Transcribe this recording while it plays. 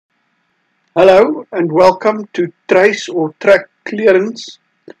Hello and welcome to Trace or Track Clearance,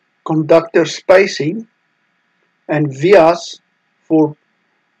 Conductor Spacing and vias for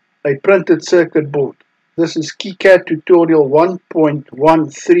a printed circuit board. This is KiCad tutorial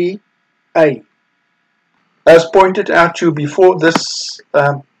 1.13a. As pointed out to you before, this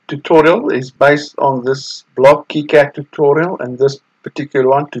tutorial is based on this block KiCad tutorial, and this particular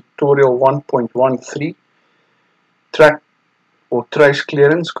one, tutorial 1.13, Track or Trace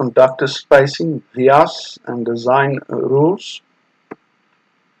Clearance, Conductor Spacing, vias and Design Rules.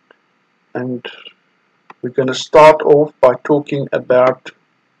 And we're going to start off by talking about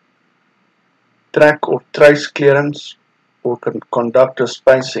track or trace clearance or conductor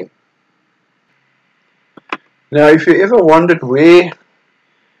spacing. Now, if you ever wondered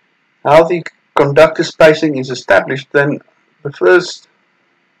how the conductor spacing is established, then the first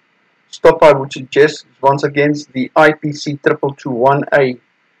stop I would suggest is once again the IPC-2221A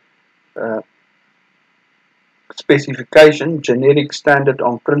specification, Generic Standard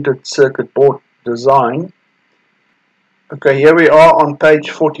on Printed Circuit Board Design. Okay, here we are on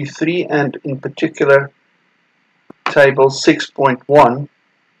page 43, and in particular table 6.1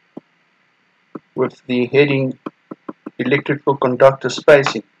 with the heading Electrical Conductor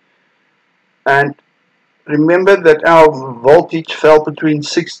Spacing. And remember that our voltage fell between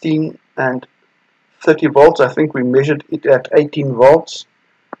 16 and 30 volts. I think we measured it at 18 volts.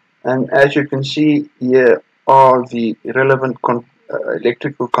 And as you can see, here are the relevant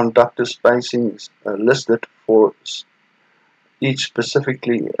electrical conductor spacings listed for each specific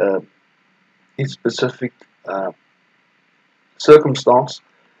circumstance,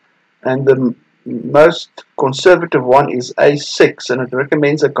 and the most conservative one is A6, and it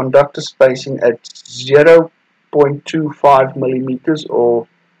recommends a conductor spacing at 0.25 millimeters or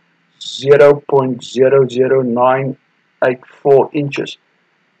 0.00984 inches.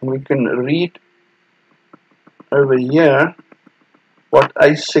 And we can read over here what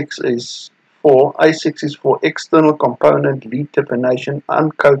A6 is for. A6 is for external component lead termination,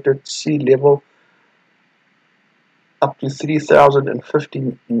 uncoated, sea level up to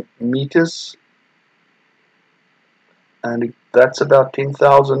 3050 meters, and that's about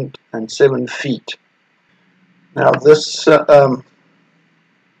 10,007 feet. Now this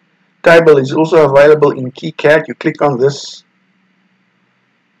table is also available in KiCad. You click on this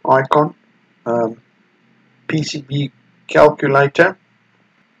icon, PCB Calculator,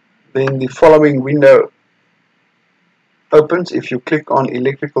 then the following window opens. If you click on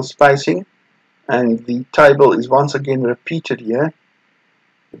electrical spacing, and the table is once again repeated here.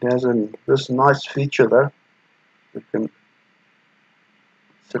 It has this nice feature though. You can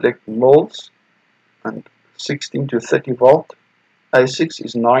select moles, and 16 to 30 volt. A6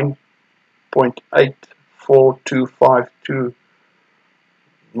 is 9.84252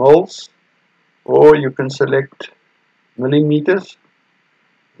 moles, or you can select millimeters.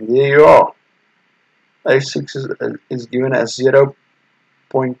 There you are. A6 is given as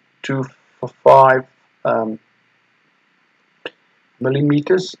 0.25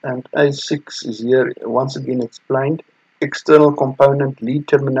 millimeters, and A6 is here once again explained. External component lead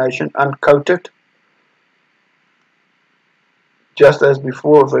termination, uncoated. Just as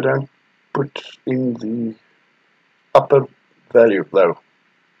before, they don't put in the upper value though.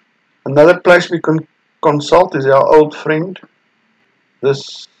 Another place we can consult is our old friend,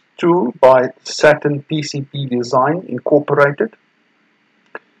 this tool by Saturn PCB Design Incorporated.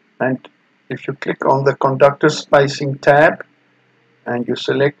 And if you click on the conductor spacing tab and you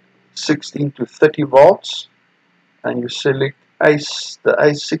select 16 to 30 volts and you select the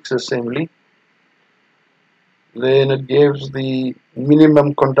A6 assembly, then it gives the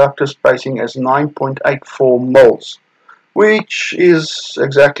minimum conductor spacing as 9.84 moles, which is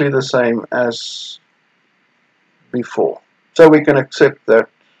exactly the same as before. So we can accept that,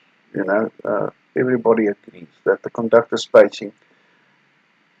 everybody agrees that the conductor spacing,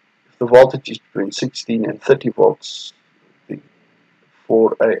 if the voltage is between 16 and 30 volts,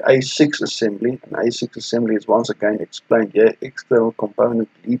 for a A6 assembly, an A6 assembly is once again explained here, external component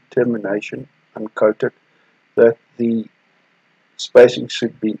lead termination, uncoated, that the spacing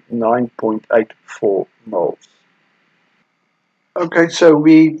should be 9.84 moles. Okay, so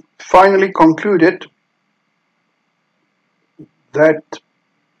we finally concluded that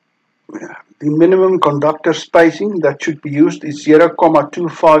the minimum conductor spacing that should be used is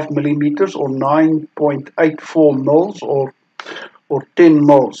 0.25 millimeters or 9.84 moles or 10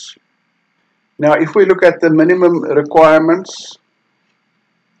 moles. Now, if we look at the minimum requirements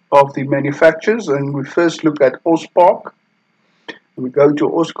of the manufacturers, and we first look at OSPARC, we go to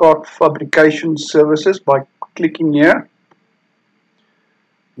OSPARC Fabrication Services by clicking here.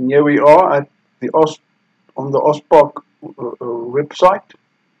 And here we are at the on the OSPARC website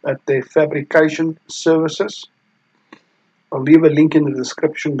at their fabrication services. I'll leave a link in the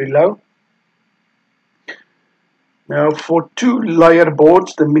description below. Now for 2-layer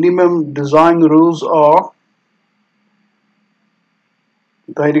boards, the minimum design rules are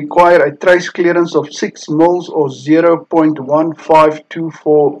they require a trace clearance of 6 mils or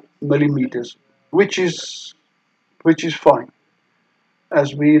 0.1524 millimeters, which is fine,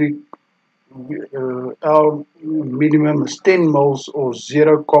 as our minimum is 10 mils or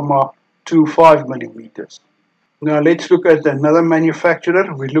 0.25 millimeters. Now let's look at another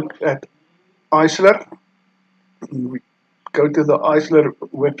manufacturer. We look at Eisler. We go to the Eisler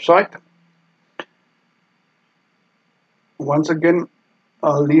website. Once again,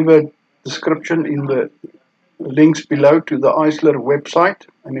 I'll leave a description in the links below to the Eisler website.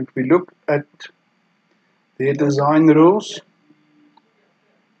 And if we look at their design rules,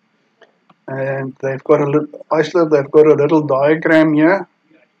 and they've got a little diagram here,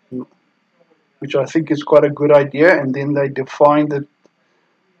 which I think is quite a good idea. And then they define the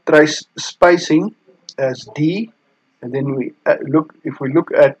trace spacing as D. And then if we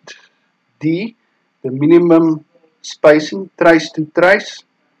look at D, the minimum spacing trace to trace,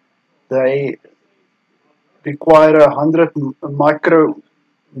 they require 100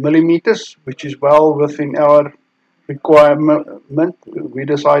 micromillimeters, which is well within our requirement. We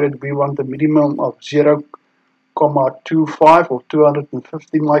decided we want a minimum of 0.25 or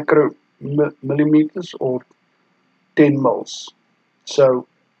 250 micromillimeters or 10 mils. So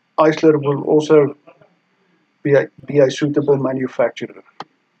Eisler will also be a suitable manufacturer.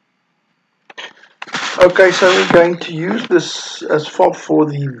 Okay, so we're going to use this as for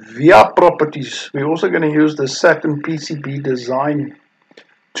the VIA properties. We're also going to use the Saturn PCB Design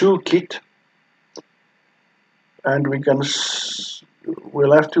Toolkit, and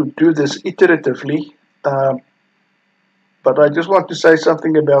we'll have to do this iteratively. But I just want to say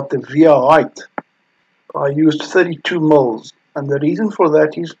something about the VIA height. I used 32 mils, and the reason for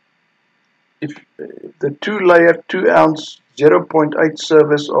that is if the 2-layer 2-ounce 0.8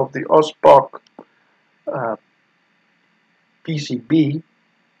 service of the OSPARC PCB,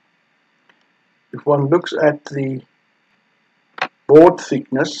 if one looks at the board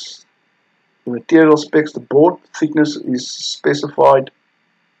thickness, the material specs, the board thickness is specified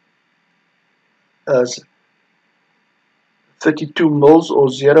as 32 mils or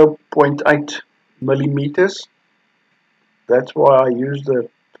 0.8 millimeters. That's why I use the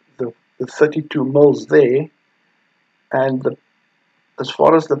 32 mils there. And as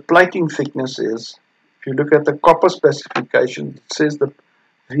far as the plating thickness is, if you look at the copper specification, it says the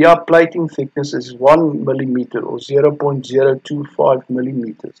VIA plating thickness is 1 millimeter or 0.025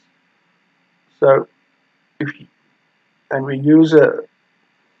 millimeters. So and we use a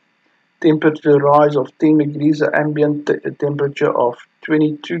temperature rise of 10 degrees, an ambient temperature of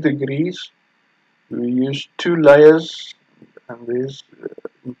 22 degrees. We use 2 layers, and there's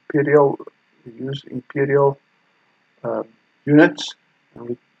we use imperial units, and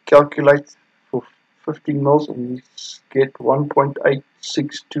we calculate for 15 mils and we get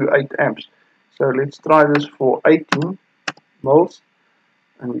 1.8628 amps. So let's try this for 18 mils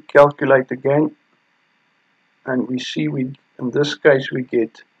and we calculate again, and we see in this case we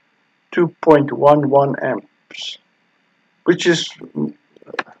get 2.11 amps, which is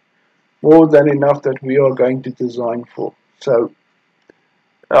more than enough that we are going to design for. So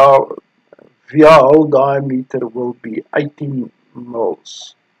our VIA hole diameter will be 18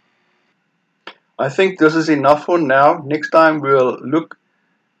 mils. I think this is enough for now. Next time we'll look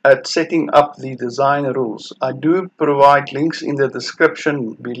at setting up the design rules. I do provide links in the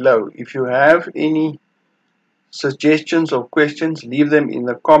description below. If you have any suggestions or questions, leave them in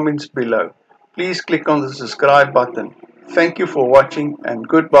the comments below. Please click on the subscribe button. Thank you for watching, and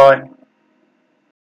goodbye.